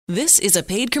This is a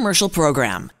paid commercial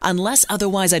program. Unless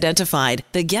otherwise identified,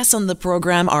 the guests on the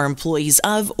program are employees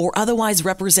of or otherwise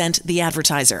represent the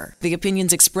advertiser. The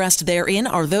opinions expressed therein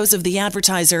are those of the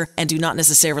advertiser and do not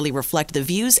necessarily reflect the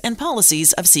views and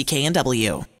policies of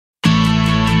CKNW.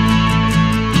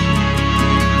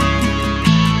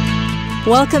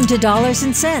 Welcome to Dollars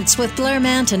and Cents with Blair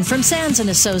Manton from Sands &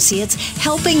 Associates,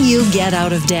 helping you get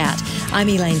out of debt. I'm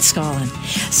Elaine Scollin.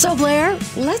 So Blair,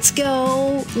 let's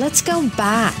go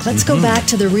back. Let's go back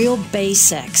to the real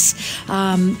basics.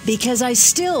 Because I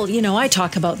still, I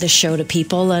talk about this show to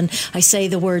people and I say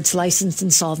the words licensed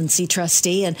insolvency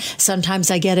trustee, and sometimes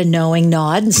I get a knowing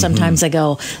nod and sometimes I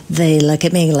go, they look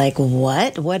at me like,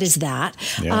 what? What is that?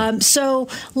 Yeah. So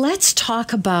let's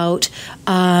talk about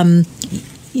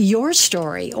your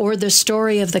story or the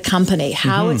story of the company,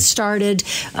 how it started.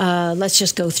 Let's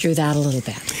just go through that a little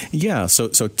bit. Yeah, so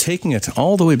taking it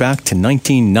all the way back to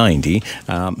 1990,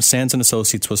 Sands &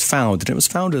 Associates was founded. It was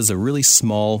founded as a really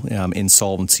small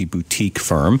insolvency boutique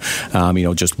firm,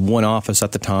 just one office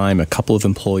at the time, a couple of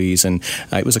employees, and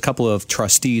it was a couple of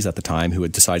trustees at the time who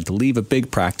had decided to leave a big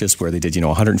practice where they did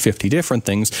 150 different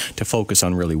things to focus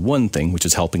on really one thing, which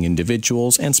is helping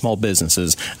individuals and small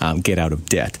businesses get out of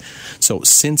debt. So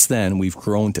since then, we've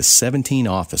grown to 17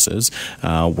 offices.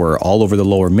 We're all over the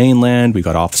Lower Mainland. We've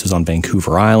got offices on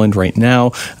Vancouver Island right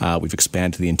now. We've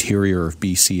expanded to the interior of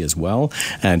BC as well.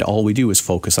 And all we do is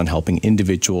focus on helping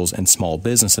individuals and small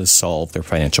businesses solve their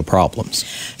financial problems.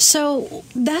 So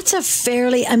that's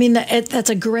that's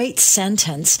a great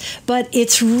sentence, but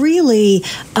it's really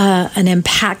an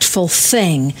impactful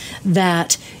thing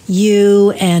that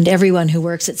you and everyone who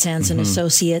works at Sands &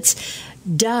 Associates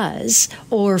does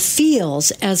or feels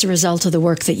as a result of the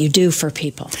work that you do for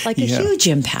people, like a huge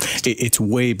impact. It's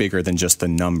way bigger than just the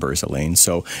numbers, Elaine.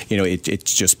 So, it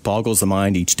just boggles the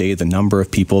mind each day, the number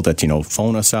of people that,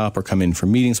 phone us up or come in for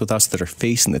meetings with us that are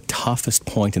facing the toughest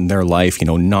point in their life,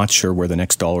 not sure where the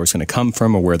next dollar is going to come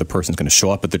from or where the person's going to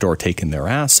show up at the door taking their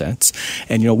assets.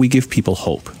 And, we give people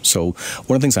hope. So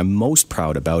one of the things I'm most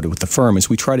proud about with the firm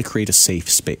is we try to create a safe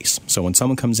space. So when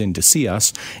someone comes in to see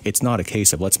us, it's not a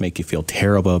case of let's make you feel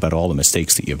terrible about all the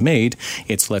mistakes that you've made.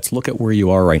 It's let's look at where you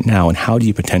are right now and how do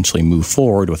you potentially move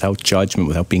forward without judgment,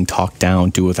 without being talked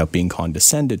down to, without being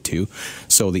condescended to.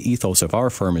 So the ethos of our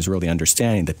firm is really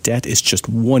understanding that debt is just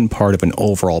one part of an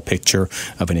overall picture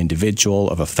of an individual,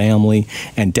 of a family,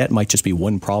 and debt might just be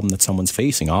one problem that someone's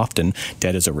facing. Often,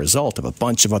 debt is a result of a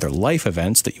bunch of other life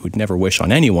events that you would never wish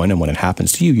on anyone, and when it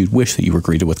happens to you, you'd wish that you were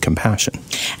greeted with compassion.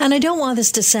 And I don't want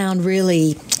this to sound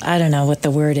really, I don't know what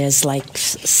the word is, like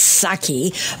sucky,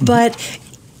 but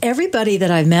everybody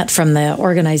that I've met from the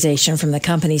organization, from the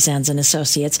company Sands &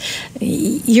 Associates,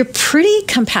 you're pretty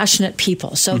compassionate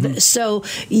people. So,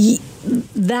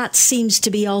 that seems to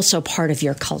be also part of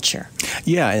your culture.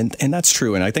 Yeah, and that's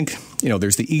true. And I think,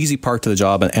 there's the easy part to the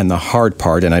job and the hard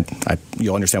part. And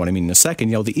you'll understand what I mean in a second.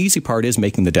 The easy part is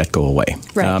making the debt go away.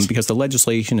 Right. Because the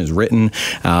legislation is written.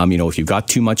 If you've got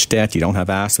too much debt, you don't have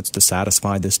assets to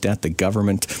satisfy this debt, the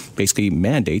government basically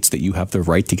mandates that you have the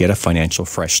right to get a financial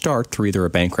fresh start through either a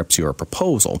bankruptcy or a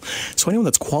proposal. So anyone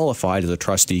that's qualified as a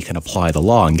trustee can apply the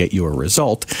law and get you a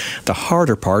result. The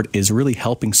harder part is really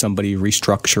helping somebody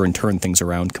restructure and turn things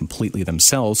around completely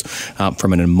themselves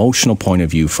from an emotional point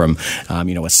of view, from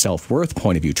a self-worth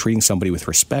point of view, treating somebody with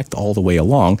respect all the way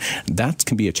along. That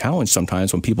can be a challenge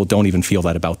sometimes when people don't even feel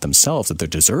that about themselves, that they're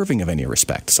deserving of any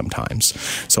respect sometimes.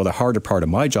 So the harder part of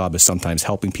my job is sometimes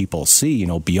helping people see,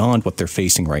 beyond what they're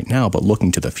facing right now, but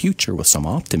looking to the future with some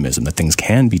optimism that things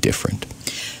can be different.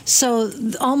 So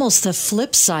almost the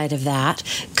flip side of that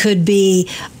could be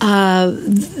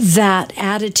that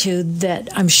attitude that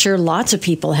I'm sure lots of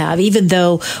people have, even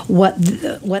though what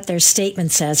their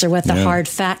statement says or what the hard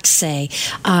facts say,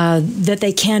 that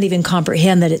they can't even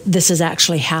comprehend that this is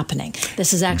actually happening.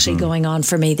 This is actually going on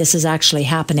for me. This is actually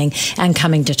happening, and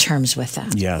coming to terms with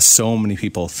that. Yeah, so many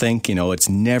people think, it's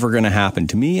never going to happen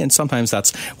to me. And sometimes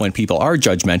that's when people are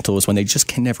judgmental, is when they just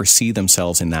can never see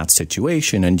themselves in that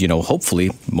situation. And, hopefully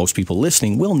most people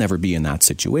listening will never be in that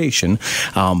situation.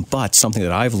 But something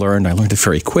that I learned it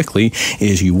very quickly,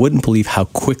 is you wouldn't believe how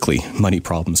quickly money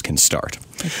problems can start.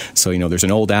 So, there's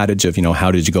an old adage of,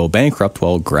 how did you go bankrupt?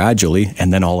 Well, gradually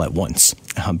and then all at once.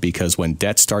 because when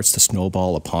debt starts to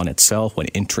snowball upon itself, when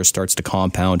interest starts to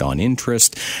compound on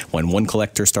interest, when one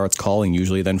collector starts calling,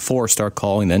 usually then 4 start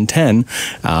calling, then 10,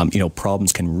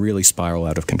 problems can really spiral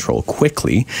out of control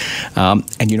quickly.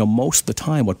 And most of the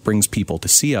time, what brings people to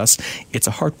see us, it's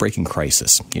a heartbreaking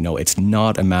crisis. It's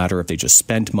not a matter of they just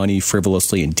spent money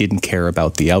frivolously and didn't care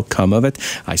about the outcome of it.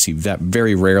 I see that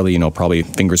very rarely, probably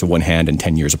fingers of one hand in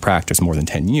 10 years of practice, more than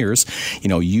 10 years.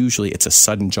 Usually it's a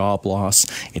sudden job loss,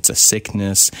 it's a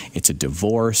sickness, it's a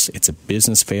divorce, it's a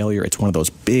business failure. It's one of those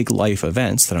big life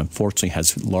events that unfortunately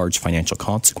has large financial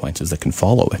consequences that can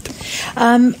follow it.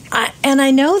 And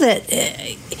I know that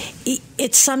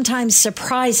it's sometimes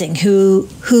surprising who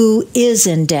is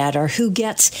in debt or who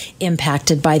gets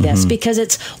impacted by this, because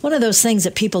it's one of those things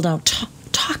that people don't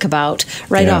talk about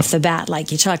right off the bat.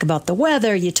 Like, you talk about the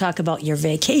weather, you talk about your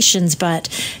vacations, but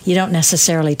you don't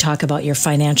necessarily talk about your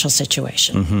financial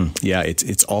situation. Yeah,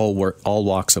 it's all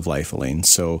walks of life, Elaine.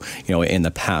 So, in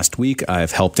the past week,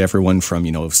 I've helped everyone from,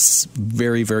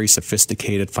 very, very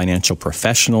sophisticated financial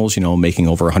professionals, making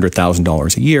over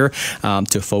 $100,000 a year,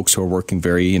 to folks who are working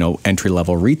very,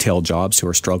 entry-level retail jobs who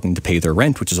are struggling to pay their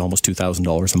rent, which is almost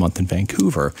 $2,000 a month in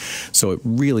Vancouver. So it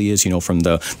really is, from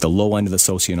the low end of the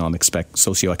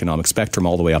socioeconomic spectrum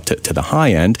all the way up to the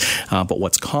high end. But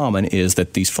what's common is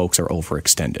that these folks are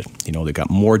overextended. They've got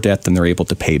more debt than they're able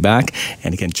to pay back.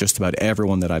 And again, just about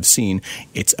everyone that I've seen,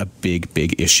 it's a big,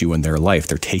 big issue in their life.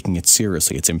 They're taking it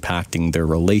seriously. It's impacting their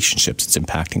relationships. It's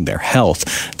impacting their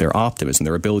health, their optimism,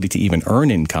 their ability to even earn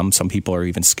income. Some people are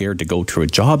even scared to go to a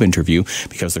job interview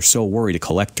because they're so worried a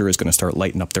collector is going to start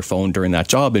lighting up their phone during that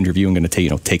job interview and going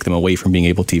to take them away from being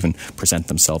able to even present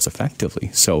themselves effectively.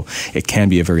 So it can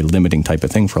be a very limiting type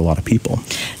of thing for a lot of people.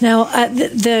 Now,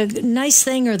 the nice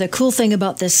thing or the cool thing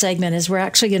about this segment is we're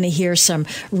actually going to hear some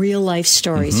real life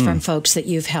stories from folks that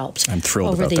you've helped. I'm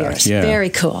thrilled over about the that. years. Yeah.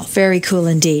 Very cool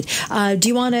indeed. Do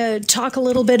you want to talk a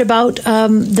little bit about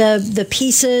the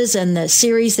pieces and the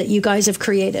series that you guys have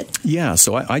created? Yeah,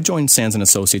 so I joined Sands &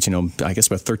 Associates, I guess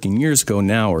about 13 years ago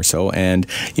now or so, and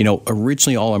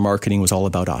originally all our marketing was all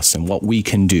about us and what we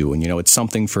can do, and it's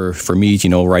something for me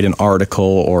to write an article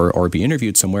or be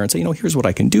interviewed somewhere and say, here's what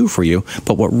I can do for you.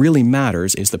 But what really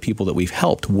matters is the people that we've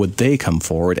helped. Would they come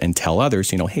forward and tell others,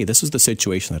 hey, this is the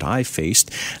situation that I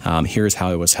faced. Here's how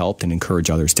I was helped, and encourage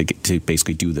others to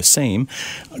basically do the same.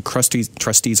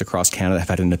 Trustees across Canada have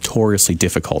had a notoriously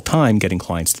difficult time getting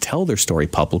clients to tell their story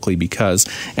publicly because,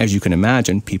 as you can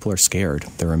imagine, people are scared.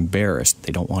 They're embarrassed.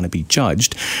 They don't want to be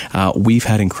judged. We've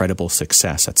had incredible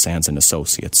success at Sands &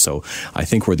 Associates. So I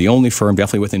think we're the only firm,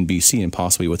 definitely within BC and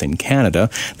possibly within Canada,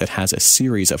 that has a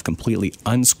series of completely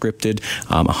unscripted,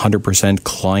 100%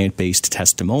 client-based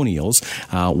testimonials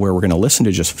where we're going to listen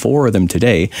to just 4 of them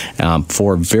today,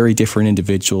 4 very different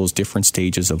individuals, different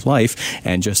stages of life,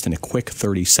 and just in a quick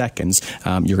 30 seconds,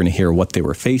 you're going to hear what they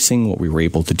were facing, what we were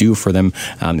able to do for them,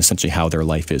 and essentially how their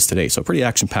life is today. So pretty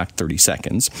action-packed 30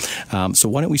 seconds. So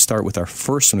why don't we start with our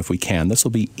first one if we can. This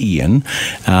will be Ian.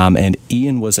 And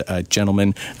Ian was a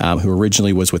gentleman who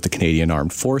originally was with the Canadian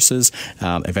Armed Forces,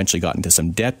 eventually got into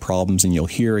some debt problems, and you'll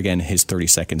hear again his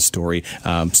 30-second story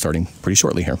starting pretty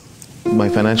shortly here. My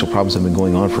financial problems have been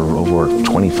going on for over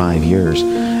 25 years.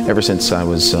 Ever since I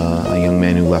was a young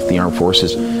man who left the Armed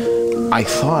Forces, I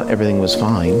thought everything was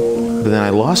fine, but then I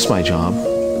lost my job.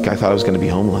 I thought I was going to be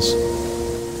homeless.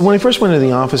 When I first went into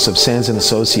the office of Sands &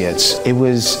 Associates, it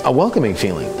was a welcoming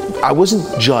feeling. I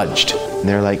wasn't judged. And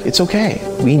they're like, it's okay.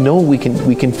 We know we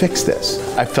can fix this.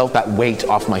 I felt that weight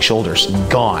off my shoulders,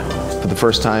 gone. For the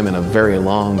first time in a very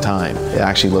long time, it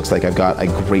actually looks like I've got a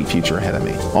great future ahead of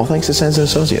me. All thanks to Sands &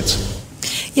 Associates.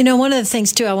 One of the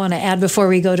things, too, I want to add before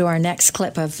we go to our next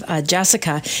clip of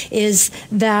Jessica is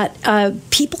that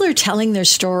people are telling their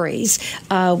stories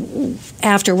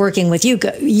after working with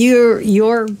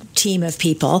your team of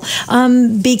people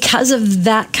because of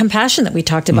that compassion that we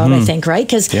talked about, I think, right?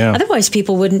 Because otherwise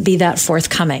people wouldn't be that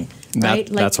forthcoming. Right?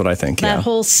 That's what I think. That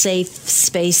whole safe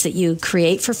space that you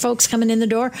create for folks coming in the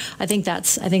door. I think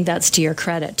that's to your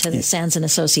credit, to the Sands &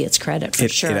 Associates credit for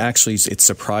sure. It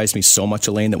surprised me so much,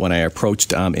 Elaine, that when I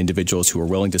approached individuals who were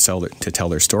willing to tell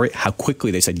their story, how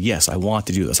quickly they said, "Yes, I want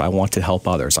to do this. I want to help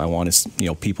others. I want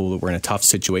to, people that were in a tough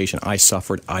situation. I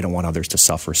suffered. I don't want others to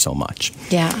suffer so much."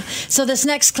 Yeah. So this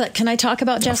next clip, can I talk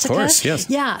about Jessica? Of course, yes.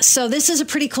 Yeah. So this is a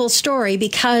pretty cool story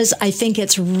because I think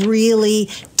it's really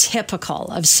typical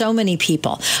of so many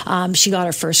people. She got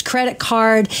her first credit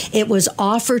card. It was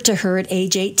offered to her at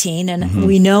age 18, and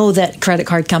we know that credit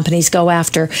card companies go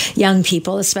after young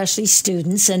people, especially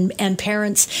students, and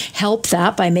parents help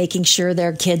that by making sure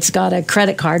their kids got a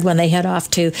credit card when they head off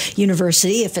to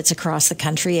university, if it's across the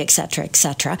country, et cetera, et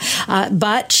cetera.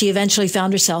 But she eventually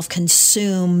found herself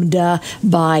consumed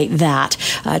by that,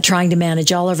 trying to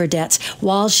manage all of her debts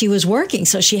while she was working.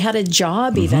 So she had a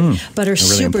job even, but her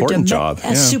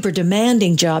super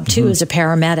demanding job too as a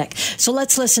paramedic. So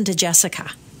let's listen to Jessica.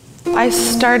 I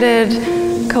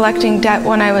started collecting debt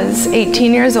when I was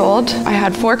 18 years old. I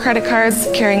had 4 credit cards,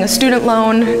 carrying a student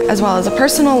loan as well as a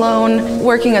personal loan,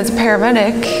 working as a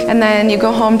paramedic, and then you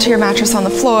go home to your mattress on the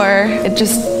floor. It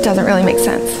just doesn't really make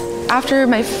sense. After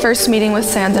my first meeting with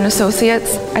Sands &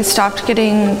 Associates, I stopped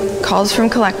getting calls from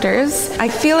collectors. I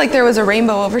feel like there was a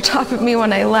rainbow over top of me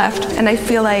when I left, and I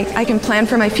feel like I can plan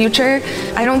for my future.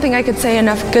 I don't think I could say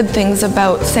enough good things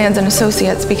about Sands &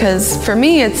 Associates because for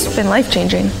me it's been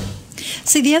life-changing.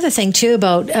 See, the other thing, too,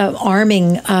 about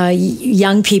arming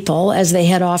young people as they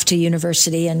head off to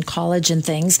university and college and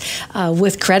things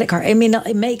with credit card, I mean,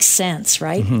 it makes sense,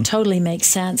 right? Totally makes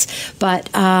sense. But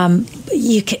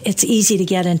it's easy to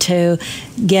get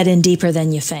in deeper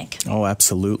than you think. Oh,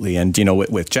 absolutely. And,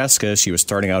 with Jessica, she was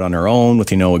starting out on her own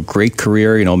with, a great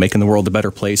career, making the world a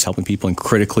better place, helping people in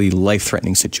critically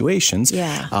life-threatening situations.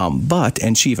 Yeah.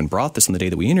 And she even brought this on the day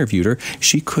that we interviewed her,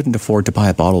 she couldn't afford to buy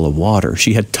a bottle of water.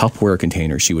 She had Tupperware containers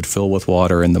she would fill with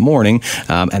water in the morning,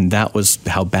 and that was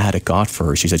how bad it got for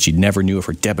her. She said she never knew if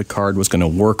her debit card was going to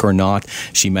work or not.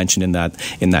 She mentioned in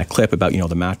that clip about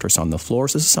the mattress on the floor.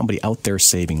 So this is somebody out there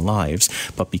saving lives,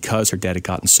 but because her debt had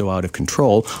gotten so out of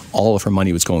control, all of her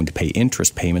money was going to pay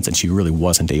interest payments, and she really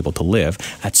wasn't able to live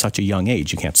at such a young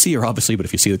age. You can't see her obviously, but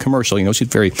if you see the commercial, she's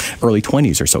very early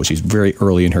 20s or so. She's very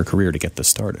early in her career to get this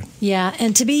started. Yeah,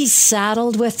 and to be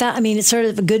saddled with that, I mean, it's sort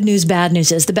of the good news, bad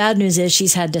news is. The bad news is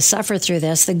she's had to suffer through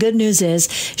this. The good news is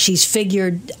she's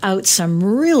figured out some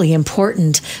really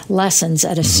important lessons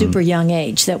at a super young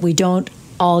age that we don't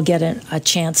all get a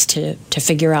chance to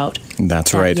figure out.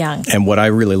 That's right. Young. And what I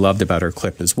really loved about her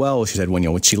clip as well, she said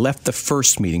when she left the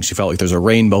first meeting, she felt like there's a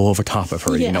rainbow over top of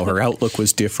her. Yeah. Her outlook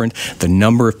was different. The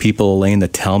number of people, Elaine,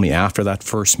 that tell me after that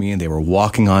first meeting, they were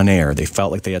walking on air. They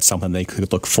felt like they had something they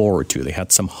could look forward to. They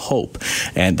had some hope.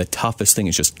 And the toughest thing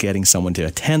is just getting someone to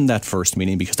attend that first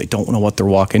meeting because they don't know what they're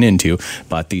walking into.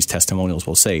 But these testimonials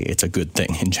will say it's a good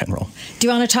thing in general. Do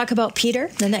you want to talk about Peter,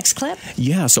 the next clip?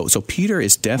 Yeah. So Peter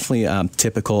is definitely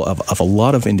typical of a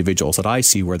lot of individuals that I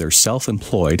see where they're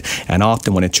self-employed, and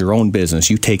often when it's your own business,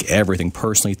 you take everything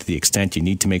personally to the extent you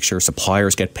need to make sure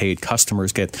suppliers get paid,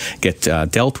 customers get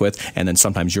dealt with, and then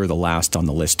sometimes you're the last on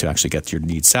the list to actually get your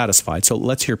needs satisfied. So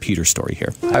let's hear Peter's story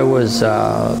here. I was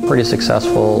a pretty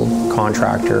successful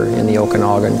contractor in the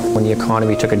Okanagan. When the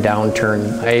economy took a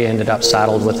downturn, I ended up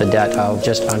saddled with a debt of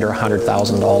just under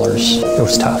 $100,000. It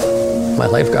was tough. My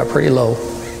life got pretty low.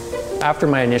 After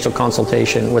my initial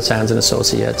consultation with Sands &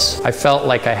 Associates, I felt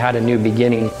like I had a new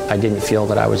beginning. I didn't feel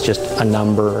that I was just a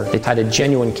number. They had a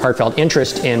genuine, heartfelt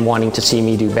interest in wanting to see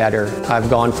me do better. I've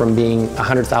gone from being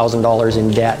 $100,000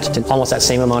 in debt to almost that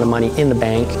same amount of money in the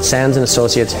bank. Sands &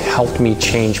 Associates helped me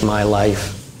change my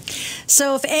life.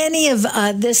 So if any of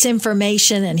this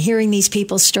information and hearing these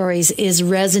people's stories is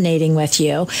resonating with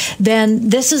you, then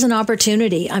this is an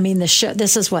opportunity. I mean,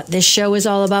 this is what this show is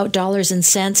all about, dollars and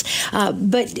cents.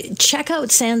 But check out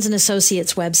Sands &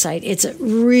 Associates website. It's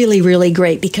really, really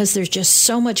great because there's just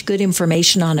so much good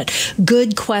information on it.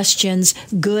 Good questions,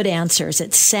 good answers.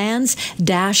 It's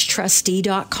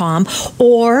sands-trustee.com.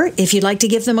 Or if you'd like to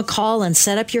give them a call and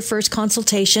set up your first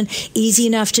consultation, easy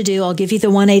enough to do. I'll give you the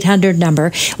 1-800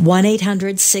 number, 1-800-661-3030.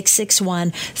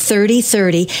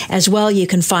 As well, you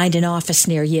can find an office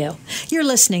near you. You're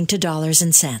listening to Dollars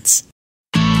and Cents.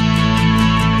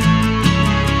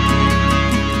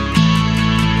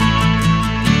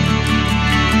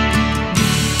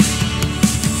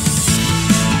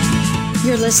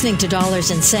 You're listening to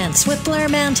Dollars and Cents with Blair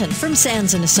Manton from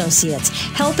Sands & Associates,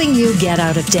 helping you get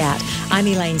out of debt. I'm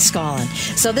Elaine Scollin.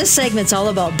 So this segment's all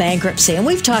about bankruptcy, and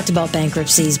we've talked about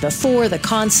bankruptcies before, the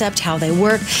concept, how they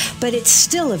work, but it's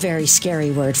still a very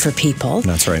scary word for people.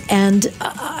 That's right. And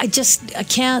I just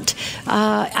think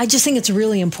it's a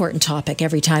really important topic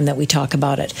every time that we talk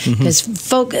about it, because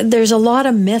there's a lot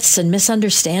of myths and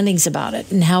misunderstandings about it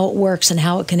and how it works and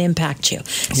how it can impact you.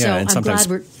 Yeah, so and I'm sometimes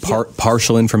glad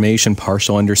partial information,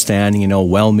 partial understanding,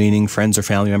 well-meaning friends or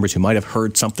family members who might have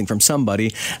heard something from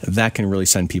somebody, that can really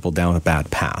send people down a bad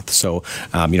path. So,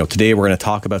 today we're going to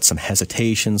talk about some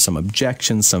hesitation, some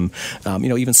objections, some,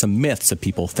 even some myths that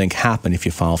people think happen if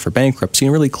you file for bankruptcy,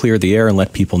 and really clear the air and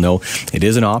let people know it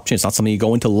is an option. It's not something you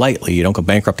go into lightly. You don't go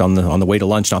bankrupt on the way to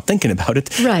lunch not thinking about it.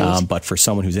 Right. But for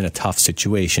someone who's in a tough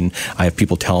situation, I have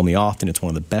people tell me often it's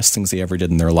one of the best things they ever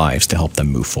did in their lives to help them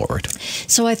move forward.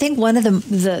 So I think one of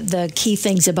the key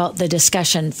things about the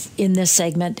discussion in this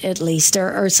segment, at least,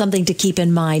 or something to keep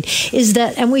in mind, is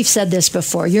that, and we've said this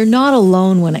before, you're not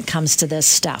alone when it comes to this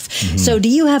stuff. Mm-hmm. So do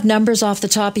you have numbers off the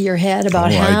top of your head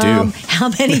about how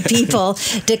many people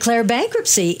declare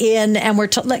bankruptcy in, and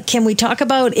can we talk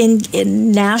about in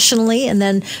nationally and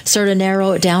then sort of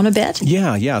narrow it down a bit?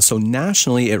 Yeah. So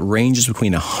nationally, it ranges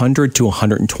between 100 to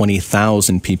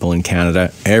 120,000 people in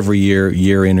Canada every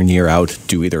year in and year out,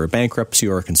 do either a bankruptcy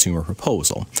or a consumer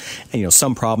proposal. And,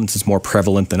 some provinces more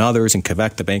prevalent than others. In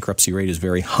Quebec, the bankruptcy rate is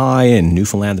very high. In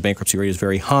Newfoundland, the bankruptcy rate is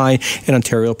very high. In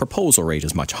Ontario, proposal rate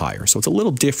is much higher. So it's a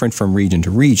little different from region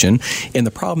to region. In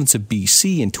the province of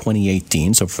BC in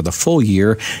 2018, so for the full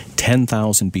year,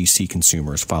 10,000 BC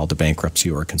consumers filed a bankruptcy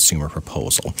or a consumer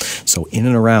proposal. So in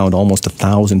and around almost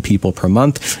 1,000 people per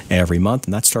month, every month,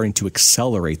 and that's starting to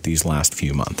accelerate these last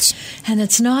few months. And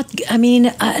it's not,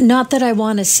 not that I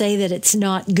want to say that it's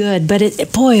not good, but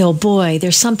boy, oh boy,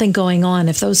 there's something going on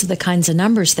if those are the kinds of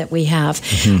numbers that we have.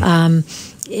 Mm-hmm.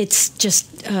 It's just,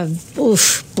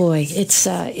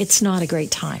 it's not a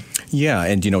great time. Yeah,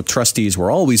 and trustees were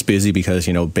always busy because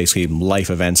basically life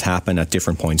events happen at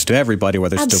different points to everybody,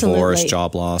 whether it's divorce,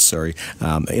 job loss, or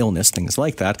illness, things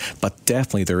like that. But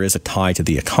definitely there is a tie to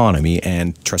the economy,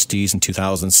 and trustees in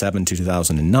 2007 to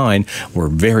 2009 were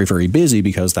very, very busy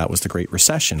because that was the Great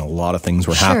Recession. A lot of things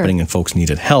were happening and folks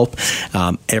needed help.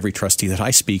 Every trustee that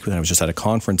I speak with, I was just at a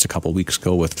conference a couple of weeks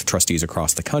ago with trustees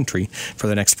across the country. For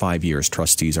the next 5 years,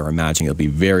 trustees are imagining it'll be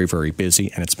very, very busy,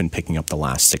 and it's been picking up the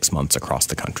last 6 months across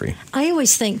the country. I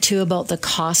always think, too, about the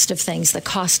cost of things, the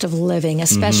cost of living,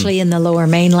 especially in the Lower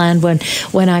Mainland.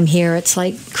 When I'm here, it's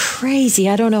like crazy.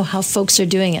 I don't know how folks are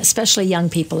doing it, especially young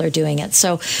people are doing it.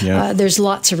 So there's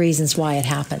lots of reasons why it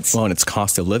happens. Well, and it's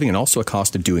cost of living and also a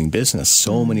cost of doing business.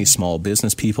 So many small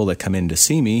business people that come in to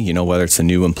see me, whether it's a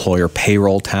new employer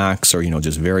payroll tax or,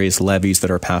 just various levies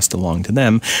that are passed along to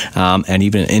them, and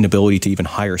even an inability to even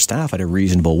hire staff at a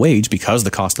reasonable wage because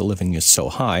the cost of living is so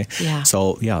high. Yeah.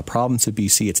 So, province of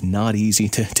BC, it's not easy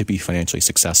to be financially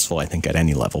successful, I think, at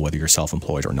any level, whether you're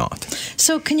self-employed or not.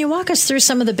 So can you walk us through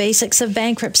some of the basics of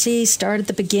bankruptcy, start at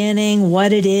the beginning,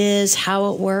 what it is,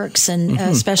 how it works, and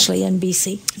especially in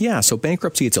BC? Yeah, so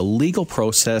bankruptcy, it's a legal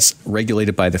process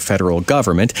regulated by the federal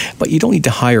government, but you don't need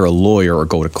to hire a lawyer or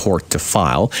go to court to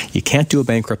file. You can't do a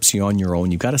bankruptcy on your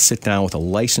own. You've got to sit down with a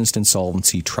licensed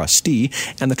insolvency trustee,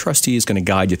 and the trustee is going to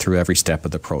guide you through every step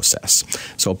of the process.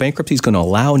 So bankruptcy is going to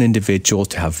allow an individual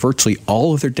to have virtually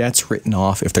all of their debts written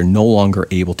off if they're no longer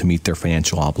able to meet their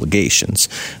financial obligations.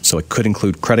 So it could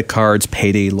include credit cards,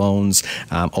 payday loans,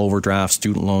 overdrafts,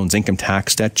 student loans, income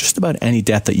tax debt. Just about any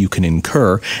debt that you can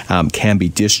incur can be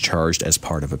discharged as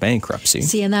part of a bankruptcy.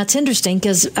 See, and that's interesting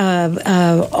because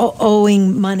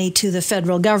owing money to the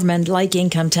federal government, like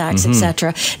income tax,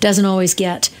 etc., doesn't always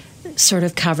get sort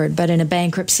of covered, but in a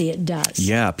bankruptcy it does.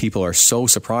 Yeah, people are so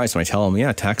surprised when I tell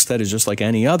them, tax debt is just like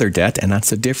any other debt, and that's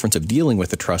the difference of dealing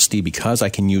with a trustee. Because I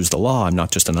can use the law, I'm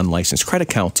not just an unlicensed credit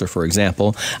counselor, for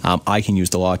example, I can use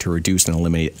the law to reduce and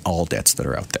eliminate all debts that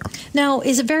are out there. Now,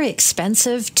 is it very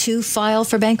expensive to file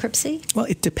for bankruptcy? Well,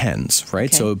 it depends, right?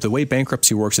 Okay. So the way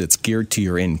bankruptcy works is it's geared to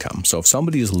your income. So if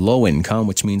somebody is low income,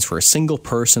 which means for a single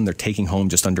person, they're taking home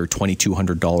just under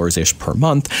 $2,200-ish per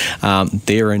month,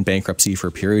 they're in bankruptcy for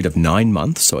a period of 9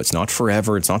 months. So it's not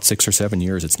forever. It's not 6 or 7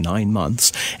 years. It's 9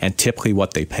 months. And typically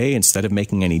what they pay, instead of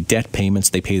making any debt payments,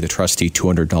 they pay the trustee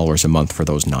 $200 a month for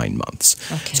those 9 months.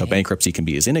 Okay. So bankruptcy can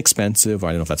be as inexpensive, I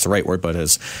don't know if that's the right word, but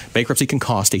as bankruptcy can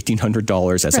cost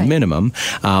 $1,800 as a minimum,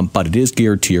 but it is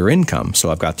geared to your income.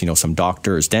 So I've got, some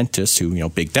doctors, dentists who,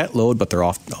 big debt load, but they're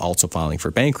also filing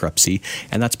for bankruptcy,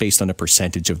 and that's based on a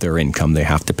percentage of their income they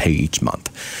have to pay each month.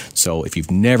 So if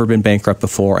you've never been bankrupt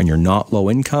before and you're not low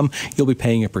income, you'll be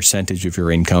paying a percentage of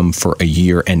your income for a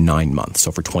year and 9 months,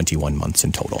 so for 21 months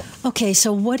in total. Okay,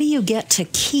 so what do you get to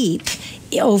keep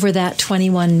over that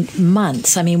 21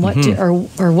 months? I mean, what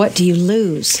what do you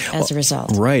lose as a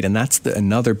result? Right, and that's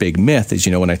another big myth is,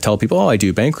 when I tell people, I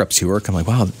do bankruptcy work, I'm like,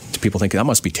 wow, people think that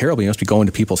must be terrible. You must be going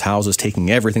to people's houses, taking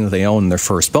everything that they own and their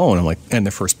firstborn. I'm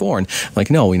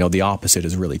like, no, the opposite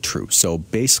is really true. So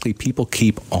basically, people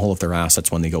keep all of their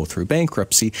assets when they go through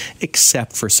bankruptcy,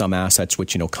 except for some assets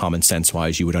which, common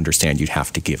sense-wise, you would understand you'd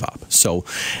have to give up. So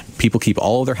people keep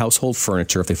all of their household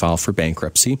furniture if they file for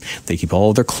bankruptcy. They keep all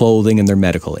of their clothing and their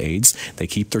medical aids. They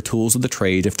keep their tools of the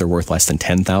trade if they're worth less than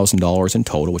 $10,000 in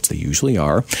total, which they usually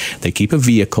are. They keep a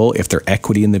vehicle if their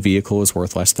equity in the vehicle is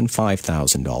worth less than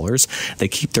 $5,000. They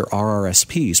keep their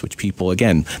RRSPs, which people,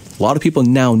 again, a lot of people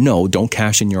now know don't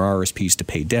cash in your RRSPs to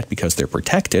pay debt because they're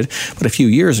protected. But a few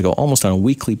years ago, almost on a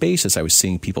weekly basis, I was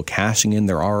seeing people cashing in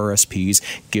their RRSPs,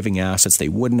 giving assets they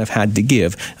wouldn't have had to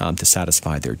give to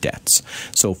satisfy their debts.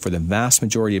 So for the vast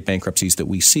majority of bankruptcies that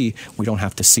we see, we don't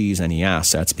have to seize any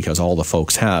assets because all the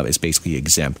folks have is basically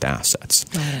exempt assets.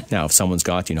 Now, if someone's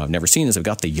got, I've never seen this, they've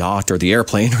got the yacht or the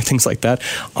airplane or things like that,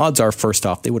 odds are, first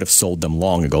off, they would have sold them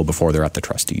long ago before they're at the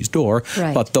trustee's door.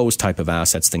 Right. But those type of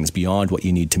assets, things beyond what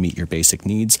you need to meet your basic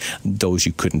needs, those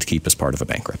you couldn't keep as part of a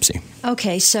bankruptcy.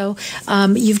 Okay, so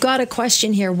you've got a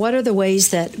question here. What are the ways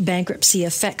that bankruptcy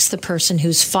affects the person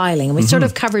who's filing? And we sort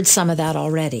of covered some of that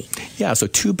already. Yeah, so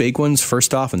two big ones.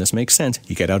 First off, and this makes sense,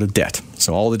 you get out of debt.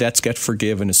 So all the debts get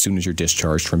forgiven as soon as you're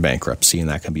discharged from bankruptcy, and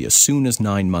that can be as soon as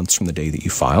 9 months from the day that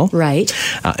you file. Right.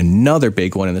 Another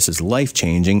big one, and this is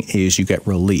life-changing, is you get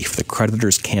relief. The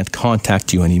creditors can't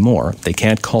contact you anymore. They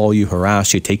can't call you,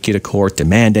 harass you, take you to court,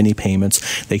 demand any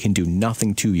payments. They can do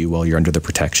nothing to you while you're under the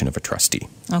protection of a trustee.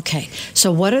 Okay.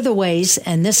 So what are the ways,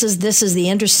 and this is the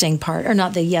interesting part, or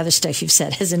not the other stuff you've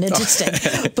said isn't interesting,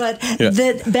 but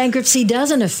that bankruptcy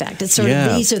doesn't affect. It's sort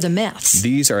of, these are the myths.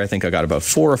 These are, I think I got about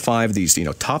 4 or 5 of these,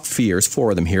 top fears, 4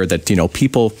 of them here that,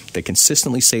 people, they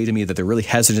consistently say to me that they're really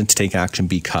hesitant to take action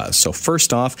because. So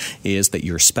first off is that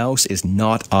your spouse is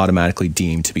not automatically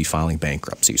deemed to be filing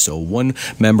bankruptcy. So one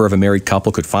member of a married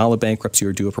couple could file a bankruptcy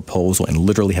or do a proposal and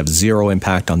literally have zero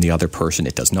impact on the other person.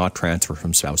 It does not transfer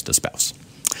from spouse to spouse.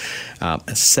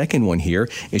 A second one here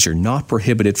is you're not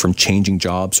prohibited from changing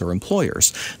jobs or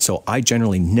employers. So I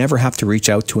generally never have to reach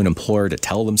out to an employer to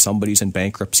tell them somebody's in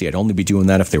bankruptcy. I'd only be doing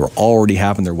that if they were already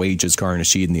having their wages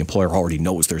garnished and the employer already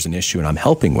knows there's an issue and I'm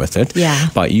helping with it. Yeah.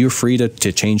 But you're free to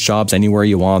change jobs anywhere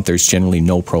you want. There's generally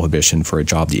no prohibition for a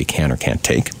job that you can or can't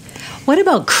take. What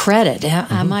about credit?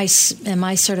 Am I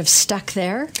sort of stuck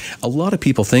there? A lot of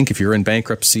people think if you're in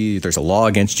bankruptcy, there's a law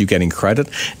against you getting credit.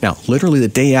 Now, literally the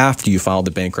day after you filed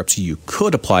the bankruptcy, you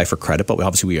could apply for credit, but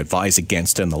obviously we advise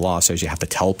against it, and the law says you have to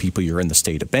tell people you're in the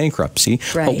state of bankruptcy.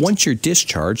 Right. But once you're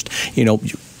discharged,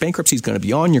 bankruptcy is going to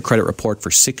be on your credit report for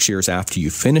 6 years after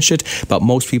you finish it. But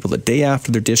most people, the day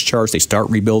after they're discharged, they start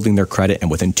rebuilding their credit,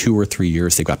 and within 2 or 3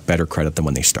 years, they've got better credit than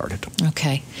when they started.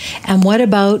 Okay. And what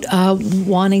about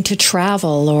wanting to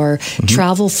travel or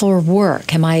travel for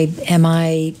work? Am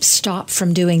I stopped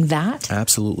from doing that?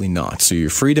 Absolutely not. So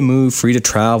you're free to move, free to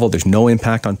travel. There's no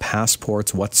impact on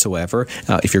passports whatsoever.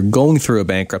 If you're going through a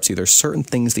bankruptcy, there's certain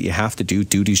things that you have to do,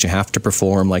 duties you have to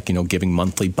perform, like giving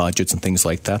monthly budgets and things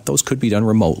like that. Those could be done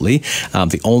remotely.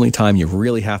 The only time you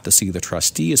really have to see the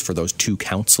trustee is for those 2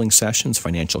 counseling sessions,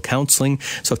 financial counseling.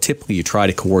 So typically you try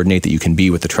to coordinate that you can be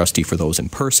with the trustee for those in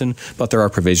person, but there are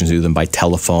provisions to do them by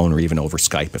telephone or even over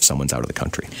Skype if someone's out of the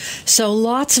country. So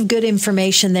lots of good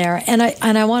information there. And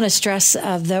I want to stress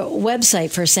the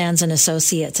website for Sands &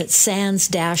 Associates at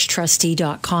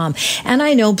sands-trustee.com. And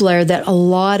I know, Blair, that a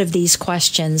lot of these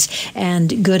questions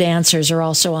and good answers are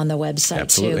also on the website.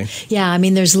 Absolutely. Too. Yeah,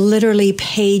 there's literally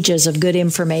pages of good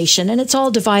information, and it's all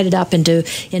divided up into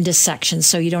sections,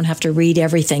 so you don't have to read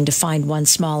everything to find one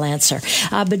small answer.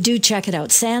 But do check it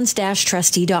out,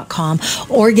 sands-trustee.com,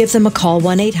 or give them a call,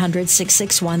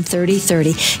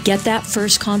 1-800-661-3030. Get that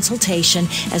first consultation,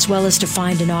 as well as to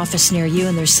find an office near you,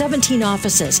 and there's 17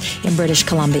 offices in British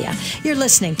Columbia. You're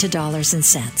listening to Dollars and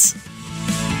Cents.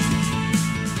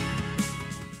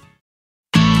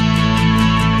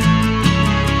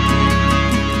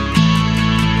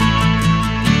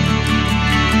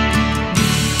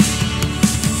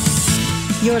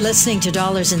 You're listening to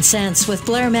Dollars and Cents with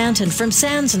Blair Manton from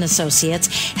Sands & Associates,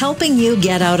 helping you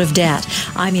get out of debt.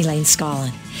 I'm Elaine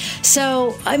Scollin.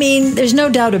 So, I mean, there's no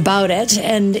doubt about it,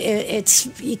 and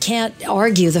you can't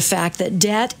argue the fact that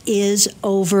debt is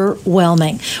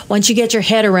overwhelming. Once you get your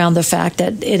head around the fact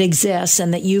that it exists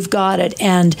and that you've got it,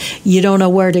 and you don't know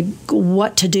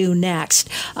what to do next,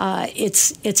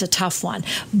 it's a tough one.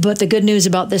 But the good news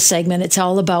about this segment, it's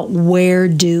all about where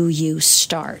do you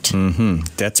start. Mm-hmm.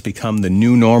 Debt's become the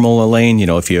new normal, Elaine.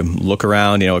 If you look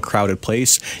around, a crowded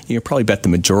place, you probably bet the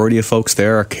majority of folks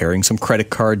there are carrying some credit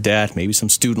card debt, maybe some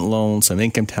student loans, some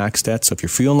income tax debt. So if you're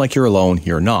feeling like you're alone,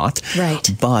 you're not. Right.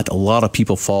 But a lot of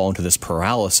people fall into this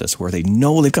paralysis where they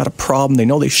know they've got a problem. They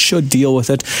know they should deal with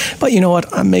it. But you know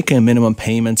what? I'm making minimum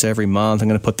payments every month. I'm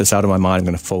going to put this out of my mind. I'm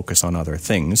going to focus on other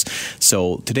things.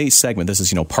 So today's segment, this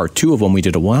is, part 2 of one we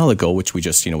did a while ago, which we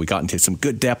just, we got into some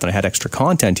good depth and I had extra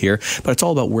content here. But it's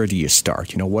all about where do you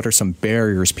start? What are some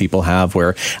barriers people have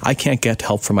where I can't get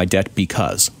help for my debt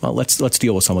because? Well, let's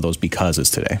deal with some of those becauses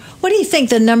today. What do you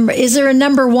think is there a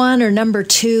number 1 or number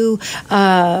 2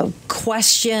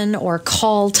 question or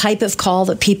type of call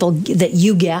that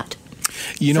you get?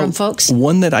 From folks?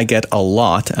 One that I get a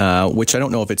lot, which I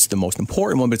don't know if it's the most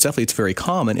important one, but it's very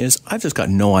common, is I've just got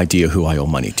no idea who I owe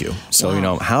money to. So,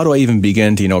 wow. How do I even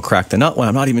begin to, crack the nut when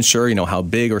I'm not even sure, how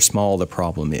big or small the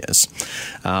problem is?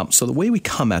 So the way we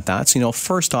come at that,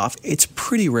 first off, it's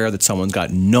pretty rare that someone's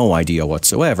got no idea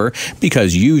whatsoever,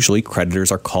 because usually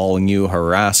creditors are calling you,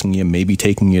 harassing you, maybe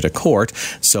taking you to court.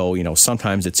 So,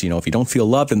 sometimes it's, if you don't feel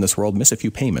loved in this world, miss a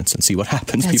few payments and see what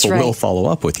happens. That's People right. will follow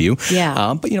up with you.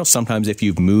 Yeah. But, sometimes if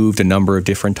you've moved a number of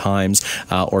different times,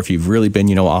 or if you've really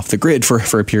been, off the grid for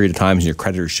a period of time and your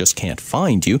creditors just can't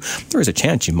find you, there is a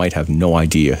chance you might have no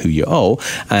idea who you owe.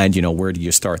 And, where do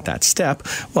you start that step?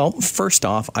 Well, first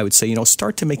off, I would say,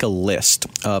 start to make a list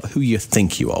of who you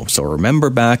think you owe. So remember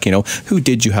back, who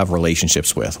did you have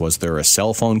relationships with? Was there a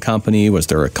cell phone company? Was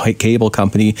there a cable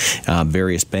company?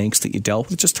 Various banks that you dealt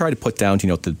with? Just try to put down,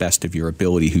 to the best of your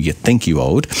ability who you think you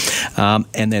owed.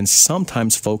 And then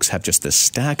sometimes folks have just this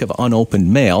stack of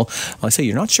unopened mail. I say,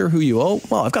 you're not sure who you owe?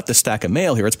 Well, I've got this stack of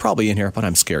mail here. It's probably in here, but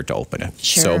I'm scared to open it.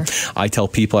 Sure. So I tell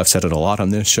people, I've said it a lot on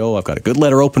this show, I've got a good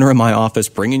letter opener in my office.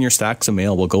 Bring in your stacks of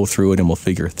mail. We'll go through it and we'll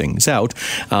figure things out.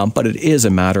 But it is a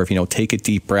matter of, take a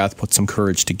deep breath, put some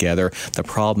courage together. The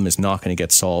problem is not going to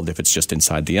get solved if it's just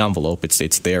inside the envelope.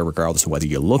 It's there regardless of whether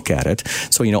you look at it.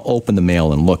 So, open the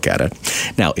mail and look at it.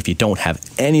 Now, if you don't have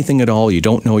anything at all, you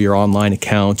don't know your online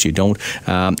account, you don't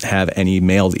have any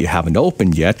mail that you haven't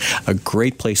opened yet, a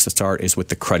great place to start is with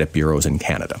the credit bureaus in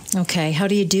Canada. Okay, how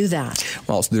do you do that?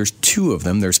 Well, so there's 2 of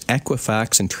them. There's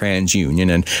Equifax and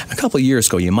TransUnion. And a couple of years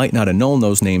ago, you might not have known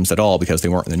those names at all because they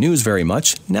weren't in the news very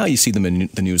much. Now you see them in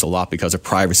the news a lot because of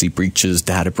privacy breaches,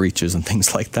 data breaches, and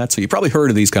things like that. So you probably heard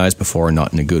of these guys before,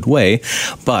 not in a good way.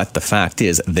 But the fact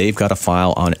is, they've got a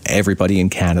file on everybody in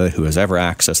Canada who has ever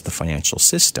accessed the financial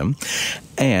system.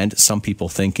 And some people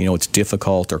think, it's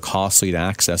difficult or costly to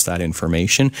access that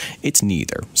information. It's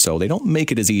neither. So they don't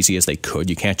make it as easy as they could.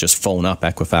 You can't just phone up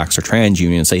Equifax or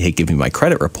TransUnion and say, hey, give me my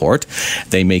credit report.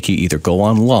 They make you either go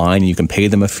online and you can pay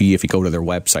them a fee if you go to their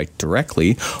website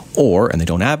directly, or, and they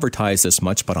don't advertise this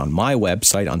much, but on my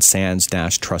website, on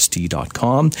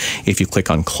sands-trustee.com, if you click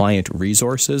on client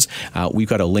resources, we've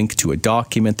got a link to a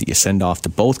document that you send off to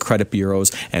both credit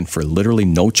bureaus, and for literally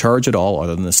no charge at all,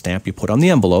 other than the stamp you put on the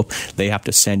envelope, they have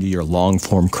to send you your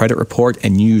long-form credit report,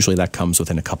 and usually that comes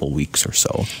within a couple weeks or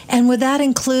so. And would that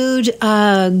include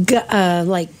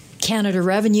like Canada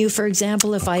Revenue, for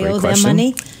example, if I owe them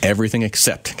money? Everything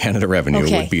except Canada Revenue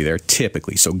would be there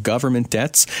typically. So government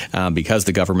debts, because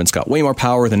the government's got way more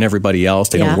power than everybody else,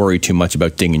 they don't worry too much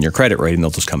about dinging your credit rating.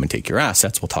 They'll just come and take your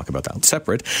assets. We'll talk about that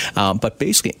separate. But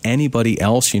basically anybody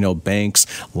else, banks,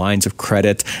 lines of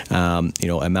credit,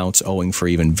 amounts owing for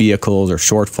even vehicles or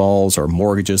shortfalls or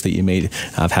mortgages that you may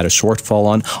have had a shortfall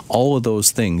on, all of those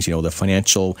things, the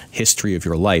financial history of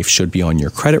your life should be on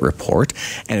your credit report.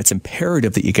 And it's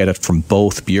imperative that you get it from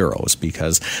both bureaus,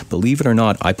 because believe it or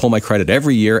not, I pull my credit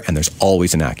every year and there's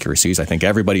always inaccuracies. I think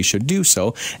everybody should do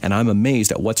so. And I'm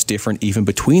amazed at what's different even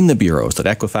between the bureaus, that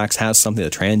Equifax has something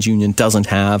that TransUnion doesn't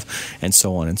have, and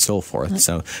so on and so forth.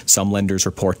 So some lenders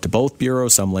report to both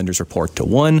bureaus, some lenders report to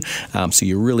one. So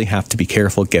you really have to be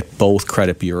careful, get both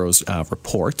credit bureaus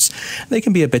reports. They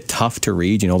can be a bit tough to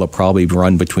read. They'll probably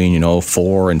run between,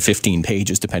 4 and 15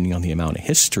 pages, depending on the amount of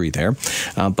history there.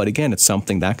 But again, it's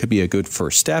something that could be a good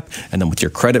first step. And then with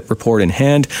your credit report in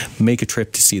hand, make a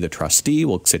trip to see the trustee.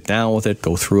 We'll sit down with it,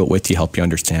 go through it with you, help you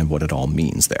understand what it all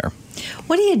means there.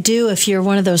 What do you do if you're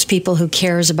one of those people who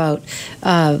cares about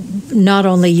not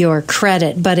only your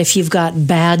credit, but if you've got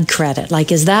bad credit?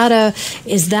 Like, is that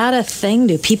a thing?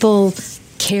 Do people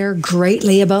care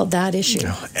greatly about that issue?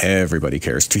 Everybody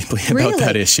cares deeply about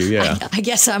that issue, yeah. I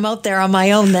guess I'm out there on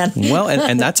my own then. Well,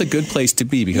 and that's a good place to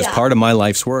be, because part of my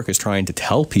life's work is trying to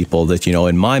tell people that,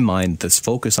 in my mind, this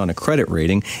focus on a credit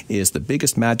rating is the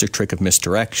biggest magic trick of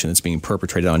misdirection that's being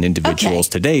perpetrated on individuals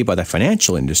today by the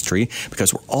financial industry,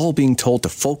 because we're all being told to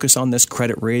focus on this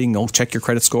credit rating. Check your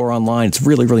credit score online. It's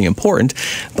really, really important.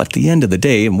 But at the end of the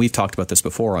day, and we've talked about this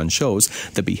before on shows,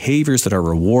 the behaviors that are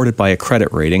rewarded by a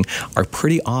credit rating are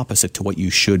pretty opposite to what you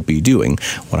should be doing.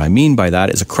 What I mean by that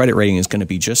is a credit rating is going to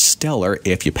be just stellar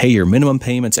if you pay your minimum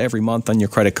payments every month on your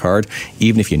credit card,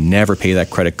 even if you never pay that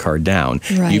credit card down.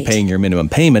 Right. You paying your minimum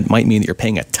payment might mean that you're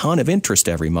paying a ton of interest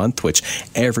every month, which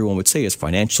everyone would say is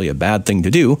financially a bad thing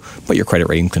to do, but your credit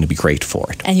rating is going to be great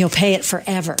for it. And you'll pay it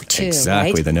forever, too,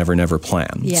 Exactly, right? the never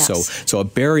plan. Yes. So a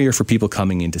barrier for people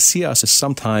coming in to see us is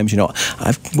sometimes,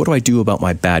 what do I do about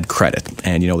my bad credit?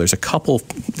 And, there's a couple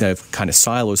kind of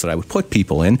silos that I would put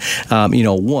people in.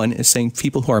 One is saying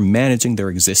people who are managing their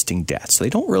existing debts. So they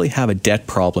don't really have a debt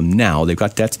problem now. They've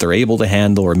got debts they're able to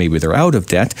handle, or maybe they're out of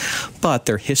debt, but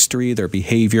their history, their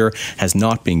behavior has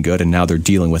not been good, and now they're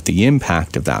dealing with the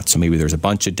impact of that. So maybe there's a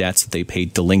bunch of debts that they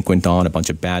paid delinquent on, a bunch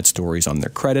of bad stories on their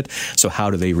credit. So how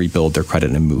do they rebuild their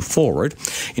credit and move forward?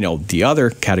 The other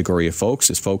category of folks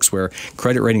is folks where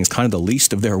credit rating is kind of the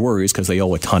least of their worries because they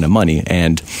owe a ton of money,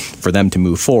 and for them to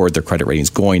move forward, their credit rating is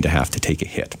going to have to take a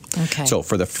hit. Okay. So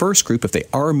for the first group, if they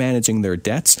are managing their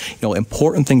debts,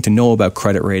 important thing to know about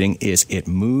credit rating is it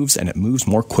moves, and it moves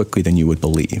more quickly than you would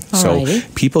believe. Alrighty. So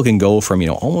people can go from,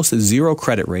 almost a zero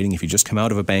credit rating if you just come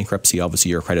out of a bankruptcy,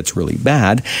 obviously your credit's really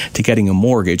bad, to getting a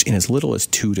mortgage in as little as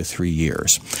 2 to 3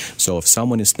 years. So if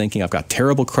someone is thinking, I've got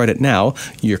terrible credit now,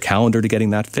 your calendar to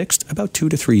getting that fixed, about 2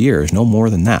 to 3 years, no more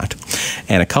than that.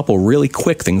 And a couple really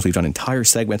quick things, we've done entire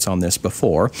segments on this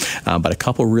before, but a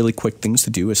couple really quick things to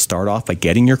do is start off by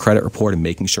getting your credit report and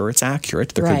making sure it's accurate.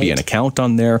 There could be an account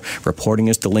on there reporting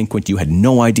as delinquent. You had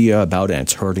no idea about it, and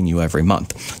it's hurting you every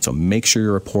month. So make sure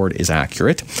your report is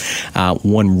accurate.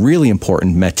 One really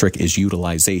important metric is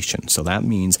utilization. So that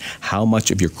means how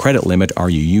much of your credit limit are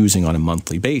you using on a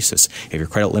monthly basis. If your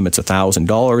credit limit's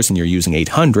 $1,000 and you're using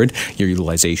 $800, your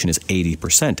utilization is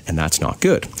 80%, and that's not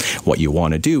good. What you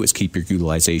want to do is keep your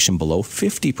utilization below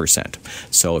 50%.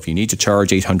 So if you need to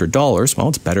charge $800, well,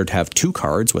 it's better to have 2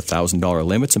 cards with $1,000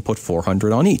 limits and put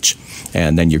 $400 on each.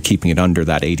 And then you're keeping it under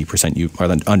that 80%,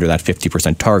 or under that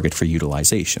 50% target for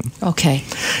utilization. Okay.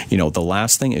 The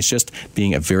last thing is just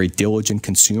being a very diligent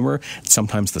consumer.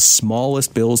 Sometimes the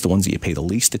smallest bills, the ones that you pay the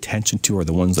least attention to, are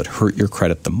the ones that hurt your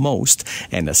credit the most.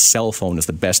 And a cell phone is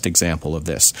the best example of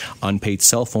this. Unpaid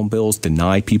cell phone bills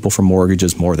deny people from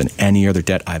mortgages more than any other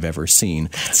debt I've ever seen.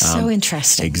 That's so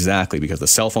interesting. Exactly, because the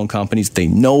cell phone companies, they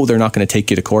know they're not going to take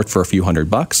you to court for a few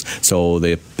 $100. So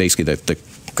they basically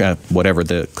whatever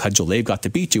the cudgel they've got to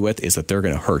beat you with is that they're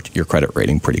going to hurt your credit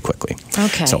rating pretty quickly.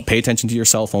 Okay. So pay attention to your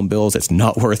cell phone bills. It's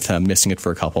not worth missing it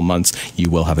for a couple months.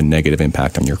 You will have a negative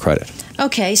impact on your credit.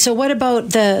 Okay, so what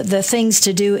about the things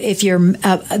to do if you're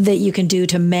that you can do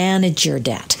to manage your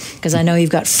debt? Because I know you've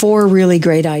got 4 really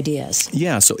great ideas.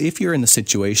 Yeah, so if you're in the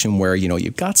situation where,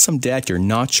 you've got some debt, you're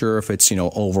not sure if it's,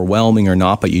 overwhelming or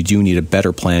not, but you do need a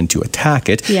better plan to attack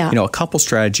it. Yeah. A couple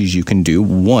strategies you can do.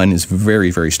 One is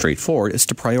very, very straightforward. It's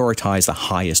to prioritize the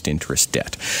highest interest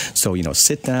debt. So,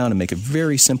 sit down and make a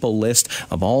very simple list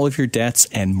of all of your debts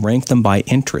and rank them by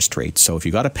interest rate. So if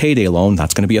you got a payday loan,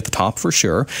 that's going to be at the top for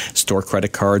sure. Store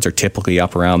credit cards are typically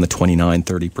up around the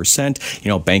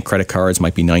 29-30%. Bank credit cards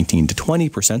might be 19 to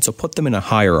 20%. So put them in a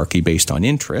hierarchy based on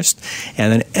interest.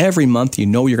 And then every month, you're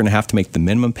going to have to make the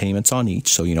minimum payments on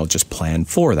each. So, just plan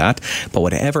for that. But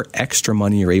whatever extra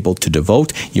money you're able to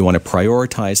devote, you want to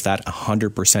prioritize that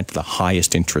 100% to the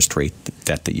highest interest rate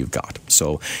debt that you've got.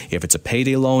 So if it's a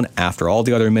payday loan, after all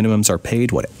the other minimums are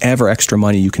paid, whatever extra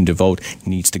money you can devote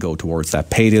needs to go towards that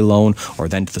payday loan, or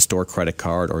then to the store credit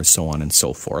card, or so on and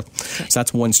so forth. Okay. So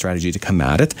that's one strategy to come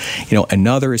at it.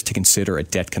 Another is to consider a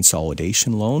debt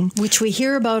consolidation loan, which we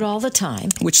hear about all the time.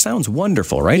 Which sounds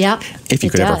wonderful, right? Yeah. If you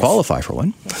could ever qualify for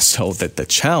one. So that the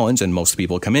challenge, and most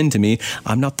people come into me,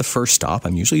 I'm not the first stop.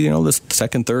 I'm usually, the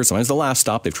second, third, sometimes the last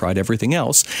stop. They've tried everything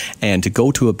else. And to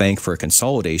go to a bank for a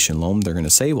consolidation loan, they're going to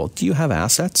say, well, do you have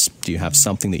assets? Do you have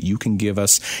something that you can give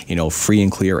us, free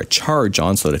and clear a charge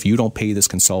on, so that if you don't pay this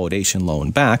consolidation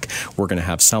loan back, we're going to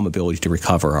have some ability to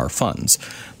recover our funds?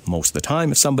 Most of the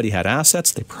time, if somebody had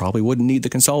assets, they probably wouldn't need the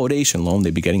consolidation loan.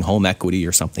 They'd be getting home equity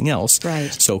or something else.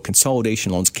 Right. So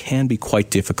consolidation loans can be quite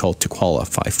difficult to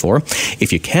qualify for.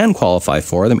 If you can qualify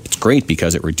for them, it's great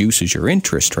because it reduces your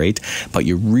interest rate, but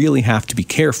you really have to be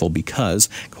careful because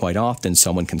quite often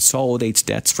someone consolidates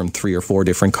debts from 3 or 4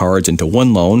 different cards into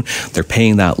one loan. They're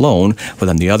paying that loan, but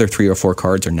then the other 3 or 4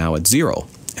 cards are now at zero,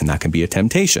 and that can be a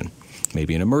temptation.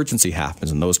 Maybe an emergency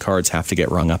happens and those cards have to get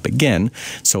rung up again.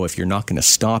 So if you're not going to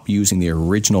stop using the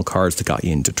original cards that got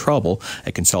you into trouble,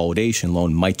 a consolidation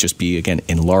loan might just be, again,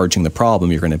 enlarging the problem.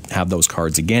 You're going to have those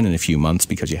cards again in a few months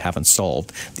because you haven't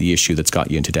solved the issue that's got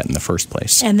you into debt in the first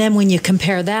place. And then when you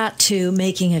compare that to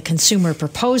making a consumer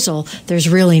proposal, there's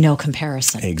really no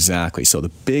comparison. Exactly. So the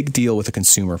big deal with a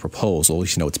consumer proposal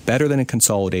is, it's better than a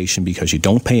consolidation because you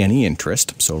don't pay any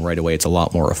interest. So right away, it's a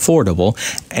lot more affordable.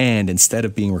 And instead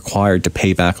of being required to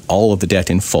pay back all of the debt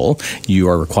in full, you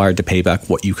are required to pay back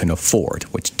what you can afford,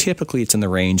 which typically it's in the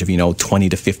range of 20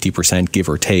 to 50%, give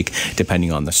or take,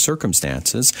 depending on the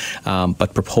circumstances.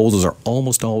 But proposals are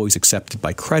almost always accepted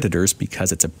by creditors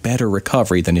because it's a better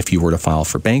recovery than if you were to file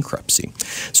for bankruptcy.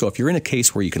 So if you're in a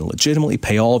case where you can legitimately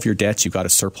pay all of your debts, you've got a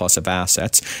surplus of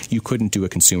assets, you couldn't do a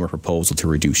consumer proposal to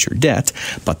reduce your debt.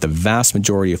 But the vast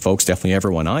majority of folks, definitely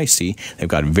everyone I see, they've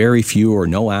got very few or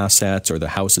no assets, or the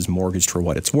house is mortgaged for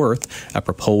what it's worth. A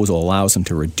proposal allows them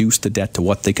to reduce the debt to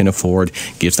what they can afford,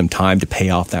 gives them time to pay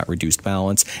off that reduced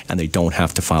balance, and they don't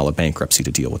have to file a bankruptcy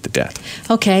to deal with the debt.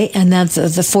 Okay, and then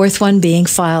the fourth one being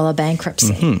file a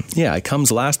bankruptcy. Mm-hmm. Yeah, it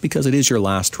comes last because it is your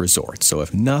last resort. So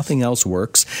if nothing else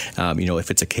works,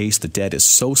 if it's a case the debt is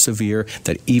so severe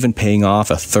that even paying off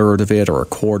a third of it or a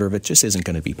quarter of it just isn't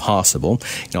going to be possible.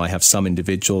 I have some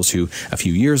individuals who a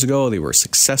few years ago, they were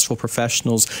successful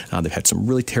professionals. They've had some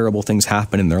really terrible things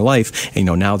happen in their life, and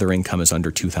now their income is under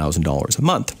 $2,000 a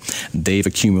month. They've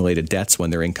accumulated debts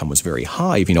when their income was very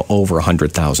high, over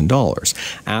 $100,000.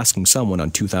 Asking someone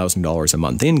on $2,000 a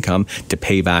month income to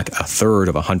pay back a third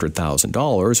of $100,000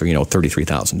 or,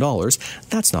 $33,000,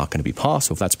 that's not going to be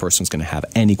possible if that person's going to have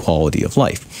any quality of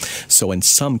life. So in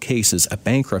some cases, a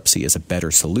bankruptcy is a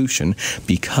better solution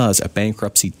because a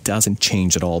bankruptcy doesn't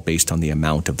change at all based on the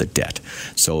amount of the debt.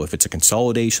 So if it's a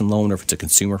consolidation loan or if it's a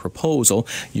consumer proposal,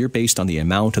 you're based on the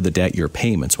amount of the debt, your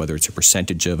payments, whether it's a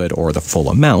percentage of it or the full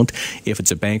amount. If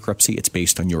it's a bankruptcy, it's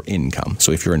based on your income.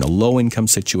 So if you're in a low-income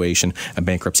situation, a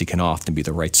bankruptcy can often be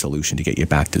the right solution to get you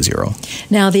back to zero.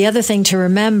 Now, the other thing to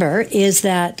remember is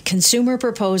that consumer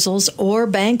proposals or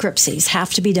bankruptcies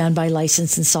have to be done by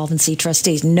licensed insolvency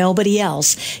trustees. Nobody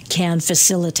else can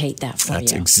facilitate that for you.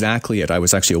 That's exactly it. I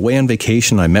was actually away on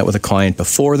vacation. I met with a client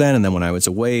before then, and then when I was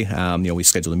away, we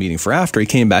scheduled a meeting for after. He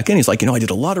came back in. He's like, I did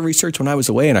a lot of research when I was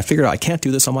away, and I figured out I can't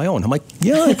do this on my own. I'm like,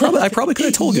 yeah, I probably could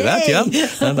have told you that, yeah.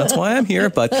 That's why I'm here.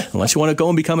 But unless you want to go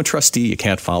and become a trustee, you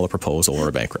can't file a proposal or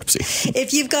a bankruptcy.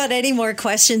 If you've got any more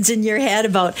questions in your head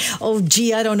about,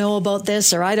 I don't know about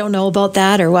this, or I don't know about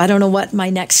that, or I don't know what my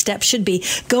next step should be,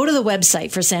 go to the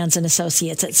website for Sands &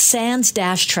 Associates at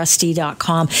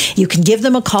sands-trustee.com. You can give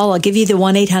them a call. I'll give you the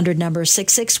 1-800 number,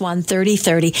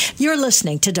 661-3030. You're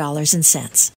listening to Dollars and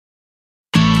Cents.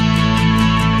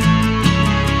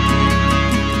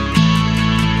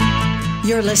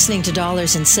 You're listening to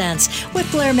Dollars and Cents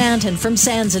with Blair Manton from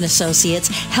Sands & Associates,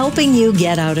 helping you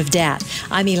get out of debt.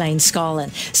 I'm Elaine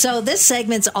Scollin. So this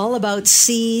segment's all about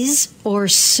seize or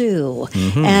sue.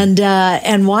 Mm-hmm.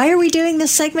 And why are we doing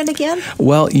this segment again?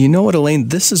 Well, you know what, Elaine?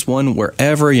 This is one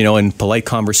wherever, in polite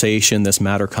conversation, this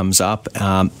matter comes up.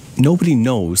 Nobody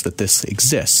knows that this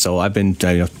exists. So we've been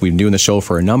doing the show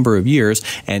for a number of years,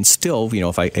 and still,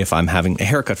 if I'm having a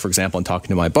haircut, for example, and talking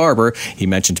to my barber, he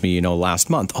mentioned to me, last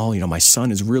month, my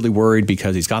son is really worried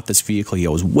because he's got this vehicle. He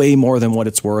owes way more than what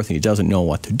it's worth, and he doesn't know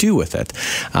what to do with it.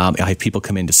 I have people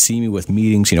come in to see me with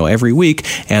meetings, every week,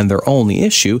 and their only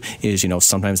issue is,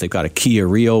 sometimes they've got a Kia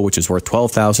Rio, which is worth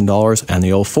 $12,000, and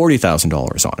they owe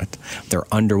 $40,000 on it. They're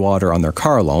underwater on their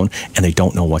car loan, and they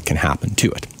don't know what can happen to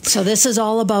it. So this is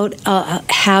all about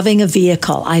having a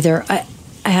vehicle, either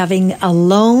having a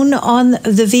loan on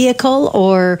the vehicle,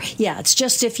 or it's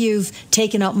just if you've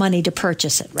taken out money to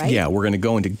purchase it, right? Yeah, we're going to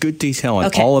go into good detail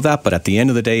on all of that, but at the end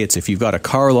of the day, it's if you've got a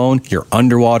car loan, you're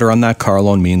underwater on that car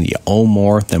loan, meaning that you owe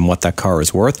more than what that car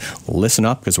is worth. Listen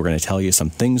up, because we're going to tell you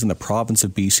some things in the province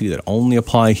of BC that only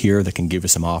apply here that can give you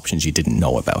some options you didn't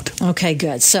know about. Okay,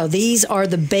 good. So these are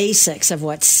the basics of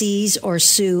what seize or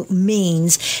sue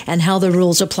means and how the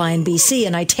rules apply in BC.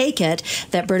 And I take it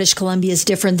that British Columbia is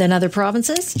different than other provinces?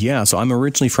 finances? Yeah, so I'm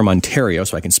originally from Ontario,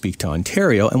 so I can speak to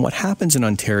Ontario. And what happens in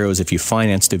Ontario is if you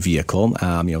financed a vehicle,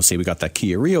 say we got that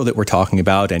Kia Rio that we're talking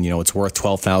about, and it's worth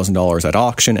 $12,000 at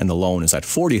auction, and the loan is at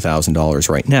 $40,000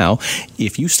 right now.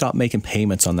 If you stop making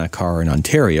payments on that car in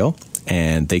Ontario,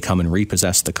 and they come and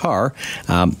repossess the car,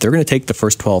 they're going to take the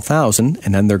first $12,000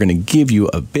 and then they're going to give you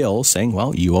a bill saying,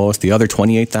 well, you owe us the other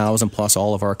 $28,000 plus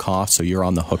all of our costs, so you're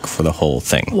on the hook for the whole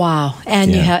thing. Wow.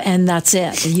 And and that's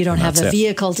it. You don't have a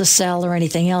vehicle to sell or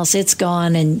anything else. It's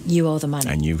gone and you owe the money.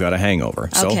 And you've got a hangover.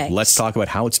 Okay. So let's talk about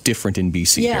how it's different in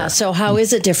BC here. So how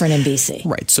is it different in BC?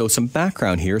 Right. So some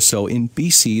background here. So in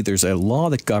BC, there's a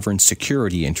law that governs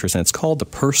security interest, and it's called the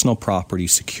Personal Property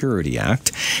Security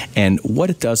Act. And what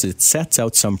it does is it sets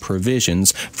out some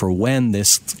provisions for when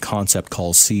this concept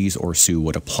called seize or sue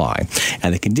would apply.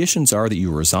 And the conditions are that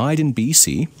you reside in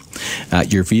BC,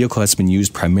 your vehicle has been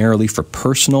used primarily for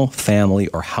personal, family,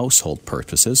 or household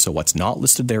purposes. So what's not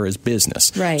listed there is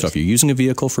business. Right. So if you're using a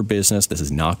vehicle for business, this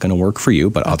is not going to work for you,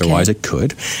 but otherwise it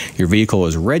could. Your vehicle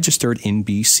is registered in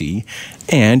BC,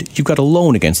 and you've got a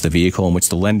loan against the vehicle in which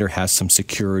the lender has some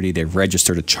security. They've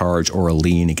registered a charge or a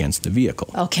lien against the vehicle.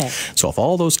 Okay. So if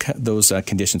all those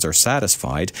conditions are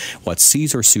satisfied, what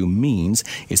seize or sue means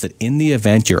is that in the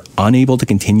event you're unable to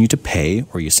continue to pay,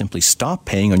 or you simply stop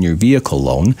paying on your vehicle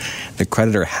loan, the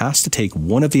creditor has to take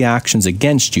one of the actions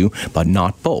against you, but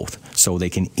not both. So they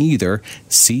can either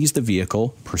seize the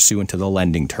vehicle pursuant to the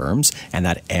lending terms, and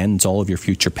that ends all of your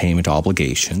future payment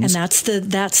obligations. And that's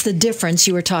the difference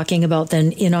you were talking about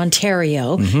then in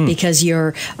Ontario, because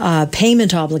your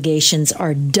payment obligations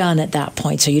are done at that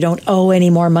point. So you don't owe any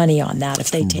more money on that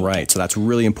if they take Right. it. So that's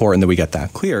really important that we get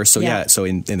that clear. So so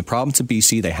in the province of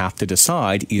BC, they have to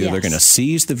decide either they're going to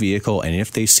seize the vehicle, and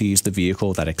if they seize the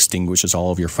vehicle, that extinguishes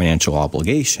all of your financial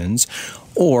obligations,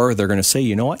 or they're going to say,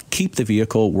 you know what, keep the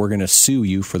vehicle, we're going to sue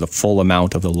you for the full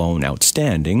amount of the loan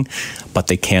outstanding, but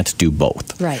they can't do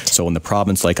both. Right. So in the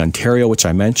province like Ontario, which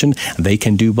I mentioned, they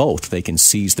can do both. They can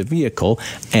seize the vehicle,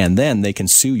 and then they can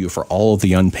sue you for all of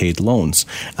the unpaid loans.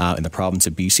 In the province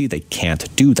of BC, they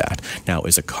can't do that. Now,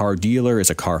 is a car dealer, is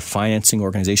a car financing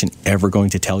organization ever going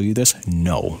to tell you this?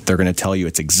 No. They're going to tell you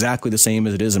it's exactly the same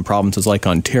as it is in provinces like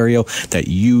Ontario, that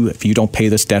if you don't pay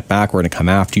this debt back, we're going to come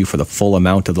after you for the full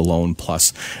amount of the loan plus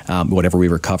whatever we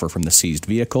recover from the seized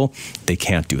vehicle. They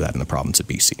can't do that in the province of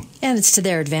BC. And it's to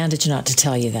their advantage not to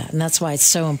tell you that. And that's why it's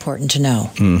so important to know.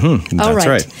 That's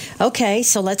right. Okay,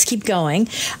 so let's keep going.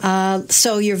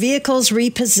 So your vehicle's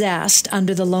repossessed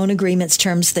under the loan agreement's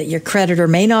terms that your creditor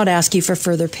may not ask you for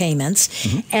further payments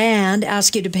and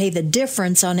ask you to pay the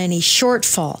difference on any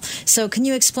shortfall. So can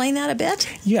you explain that a bit?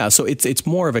 Yeah, so it's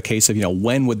more of a case of,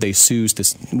 when would they choose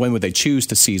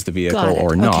to seize the vehicle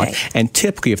or not. Okay. And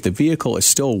typically if the vehicle is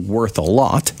still worth a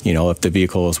lot, if the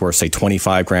vehicle is worth say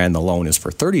 $25,000, the loan is for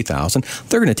 $30,000,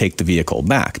 they're going to take the vehicle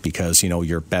back because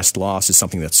your best loss is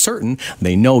something that's certain.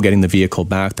 They know getting the vehicle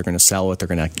back, they're going to sell it, they're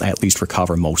going to at least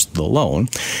recover most of the loan.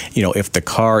 If the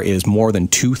car is more than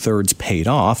 2/3 paid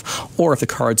off, or if the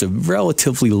car is of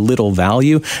relatively little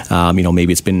value,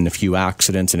 maybe it's been in a few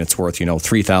accidents and it's worth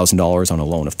 $3,000 on a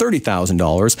loan of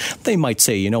 $30,000, they might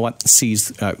say,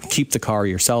 keep the car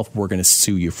yourself, we're going to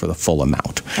sue you for the full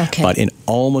amount. Okay. But in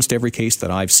almost every case that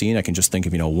I've seen, I can just think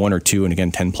of one or two, and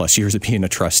again 10 plus years of being a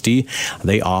trustee,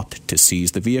 they opt to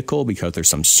seize the vehicle because there's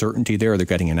some certainty there, they're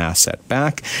getting an asset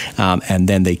back, and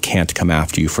then they can't come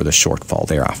after you for the shortfall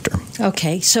thereafter.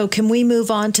 Okay, so can we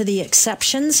move on to the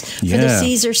exceptions for the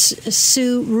seize or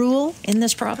sue rule in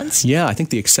this province? Yeah, I think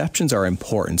the exceptions are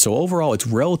important. So overall, it's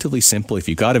relatively simple. If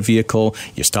you got a vehicle,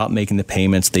 you stop making the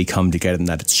payments, they come together, and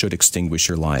that it should extinguish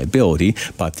your liability.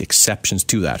 But the exceptions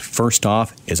to that, first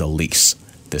off, is a lease.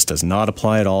 This does not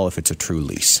apply at all if it's a true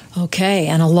lease. Okay,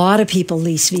 and a lot of people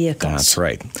lease vehicles. That's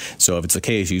right. So if it's the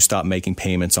case, you stop making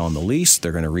payments on the lease,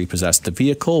 they're going to repossess the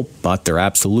vehicle, but they're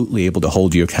absolutely able to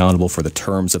hold you accountable for the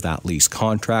terms of that lease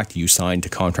contract. You signed a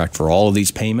contract for all of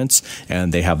these payments,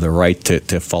 and they have the right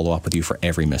to follow up with you for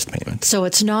every missed payment. So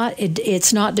it's not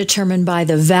determined by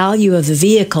the value of the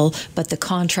vehicle, but the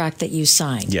contract that you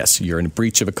signed. Yes, you're in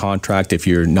breach of a contract if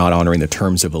you're not honoring the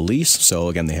terms of a lease. So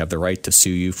again, they have the right to sue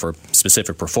you for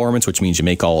specific performance, which means you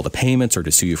make all the payments, or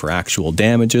to sue you for actual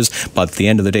damages. But at the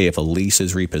end of the day, if a lease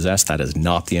is repossessed, that is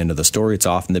not the end of the story. It's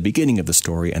often the beginning of the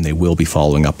story, and they will be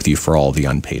following up with you for all the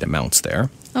unpaid amounts there.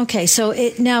 Okay, so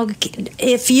now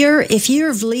if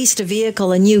you've leased a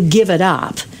vehicle and you give it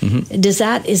up, is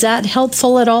that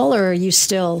helpful at all, or are you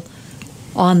still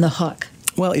on the hook?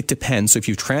 Well, it depends. So if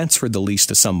you've transferred the lease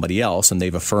to somebody else and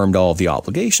they've affirmed all of the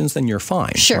obligations, then you're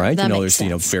fine. Sure, right? that There's makes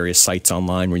sense. Various sites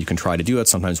online where you can try to do it.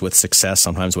 Sometimes with success,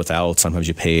 sometimes without. Sometimes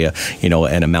you pay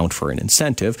an amount for an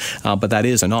incentive, but that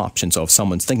is an option. So if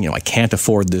someone's thinking, I can't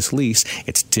afford this lease,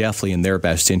 it's definitely in their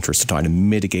best interest to try to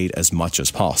mitigate as much as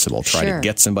possible. Try to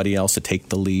get somebody else to take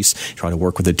the lease. Try to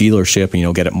work with a dealership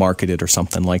and get it marketed or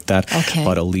something like that. Okay.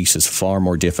 But a lease is far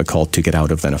more difficult to get out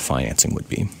of than a financing would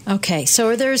be. Okay, so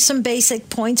are there some basic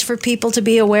points for people to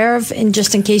be aware of,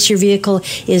 just in case your vehicle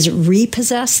is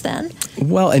repossessed then?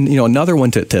 Well, and another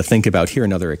one to think about here,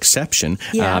 another exception,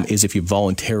 is if you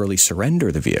voluntarily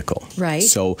surrender the vehicle. Right.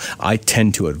 So I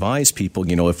tend to advise people,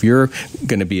 if you're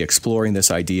going to be exploring this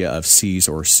idea of seize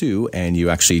or sue, and you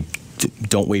actually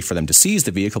don't wait for them to seize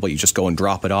the vehicle, but you just go and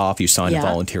drop it off, you sign a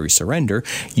voluntary surrender,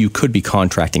 you could be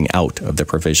contracting out of the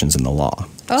provisions in the law.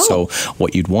 Oh. So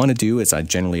what you'd want to do is I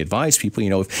generally advise people,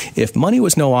 if money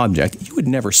was no object, you would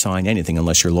never sign anything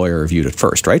unless your lawyer reviewed it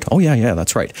first, right? Oh, yeah,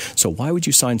 that's right. So why would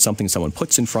you sign something someone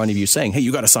puts in front of you saying, hey,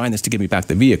 you got to sign this to give me back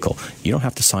the vehicle? You don't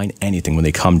have to sign anything when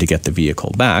they come to get the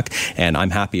vehicle back. And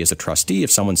I'm happy as a trustee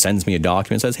if someone sends me a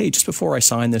document and says, hey, just before I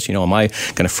sign this, am I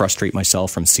going to frustrate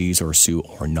myself from seize or sue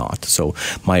or not? So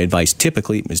my advice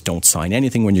typically is don't sign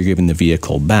anything when you're giving the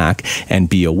vehicle back, and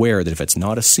be aware that if it's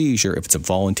not a seizure, if it's a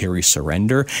voluntary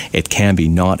surrender, it can be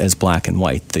not as black and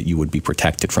white that you would be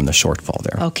protected from the shortfall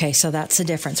there. Okay, so that's the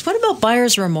difference. What about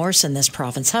buyer's remorse in this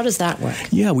province? How does that work?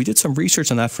 Yeah, we did some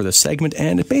research on that for the segment,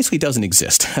 and it basically doesn't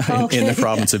exist in the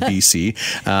province of BC.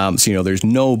 So, there's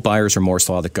no buyer's remorse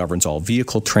law that governs all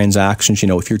vehicle transactions.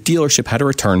 If your dealership had a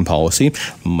return policy,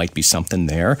 might be something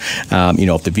there.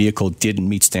 If the vehicle didn't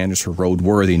meet standards for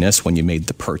roadworthiness when you made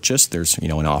the purchase, there's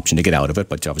an option to get out of it,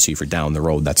 but obviously if you're down the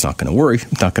road, that's not going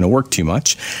to work too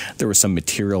much. There was some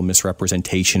material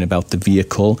misrepresentation about the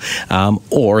vehicle,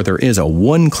 or there is a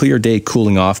 1 clear day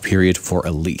cooling off period for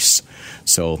a lease.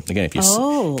 So again, if you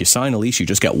sign a lease, you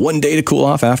just get 1 day to cool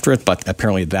off after it, but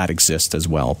apparently that exists as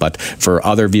well. But for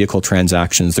other vehicle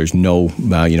transactions, there's no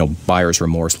buyer's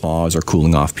remorse laws or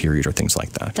cooling off period or things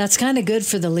like that. That's kind of good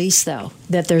for the lease, though,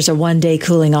 that there's a 1 day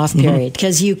cooling off period,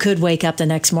 because you could wake up the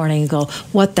next morning and go,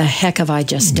 what the heck have I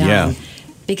just done? Yeah.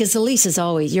 Because the lease is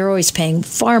you're always paying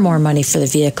far more money for the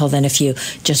vehicle than if you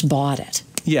just bought it.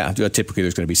 Yeah, typically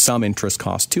there's going to be some interest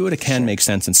cost to it. It can make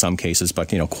sense in some cases,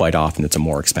 but quite often it's a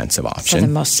more expensive option. For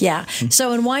the most, yeah.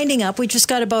 So in winding up, we just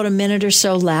got about a minute or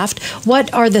so left.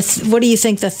 What do you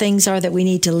think the things are that we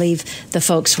need to leave the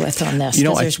folks with on this?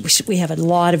 Because we have a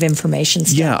lot of information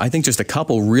still. Yeah, I think just a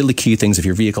couple really key things. If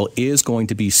your vehicle is going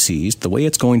to be seized, the way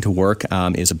it's going to work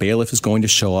is a bailiff is going to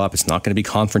show up. It's not going to be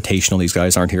confrontational. These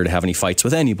guys aren't here to have any fights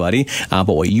with anybody. But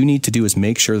what you need to do is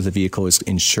make sure that the vehicle is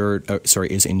insured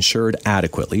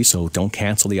adequately. So don't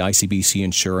cancel the ICBC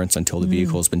insurance until the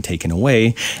vehicle has been taken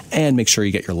away, and make sure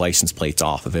you get your license plates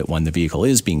off of it when the vehicle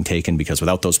is being taken, because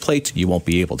without those plates, you won't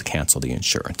be able to cancel the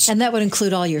insurance. And that would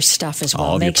include all your stuff as well.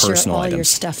 All Make your personal sure all items. your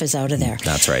stuff is out of there.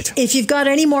 That's right. If you've got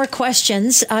any more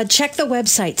questions, check the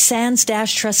website,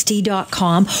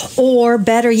 sands-trustee.com, or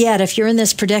better yet, if you're in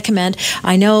this predicament,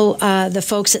 I know the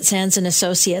folks at Sands &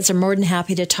 Associates are more than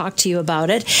happy to talk to you about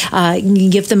it. You can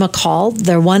give them a call.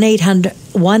 Their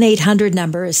 1-800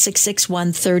 number is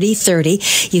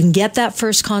 661-3030. You can get that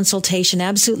first consultation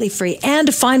absolutely free, and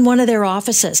to find one of their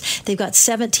offices. They've got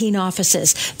 17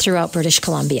 offices throughout British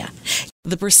Columbia.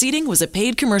 The proceeding was a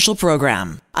paid commercial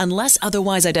program. Unless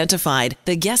otherwise identified,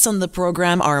 the guests on the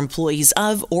program are employees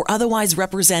of or otherwise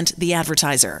represent the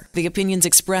advertiser. The opinions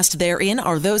expressed therein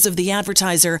are those of the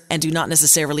advertiser and do not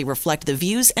necessarily reflect the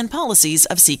views and policies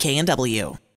of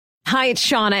CKNW. Hi, it's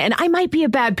Shauna, and I might be a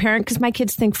bad parent because my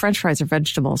kids think French fries are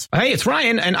vegetables. Hey, it's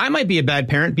Ryan, and I might be a bad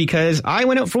parent because I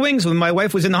went out for wings when my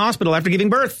wife was in the hospital after giving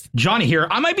birth. Johnny here.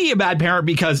 I might be a bad parent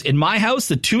because in my house,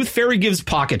 the tooth fairy gives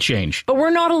pocket change. But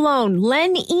we're not alone.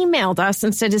 Len emailed us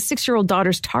and said his 6-year-old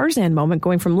daughter's Tarzan moment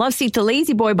going from love seat to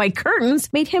lazy boy by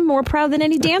curtains made him more proud than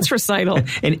any dance recital.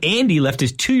 And Andy left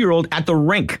his 2-year-old at the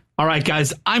rink. All right,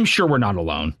 guys, I'm sure we're not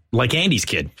alone. Like Andy's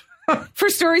kid. For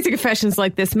stories and confessions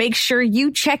like this, make sure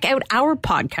you check out our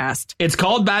podcast. It's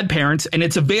called Bad Parents, and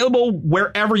it's available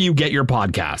wherever you get your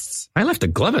podcasts. I left a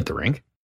glove at the rink.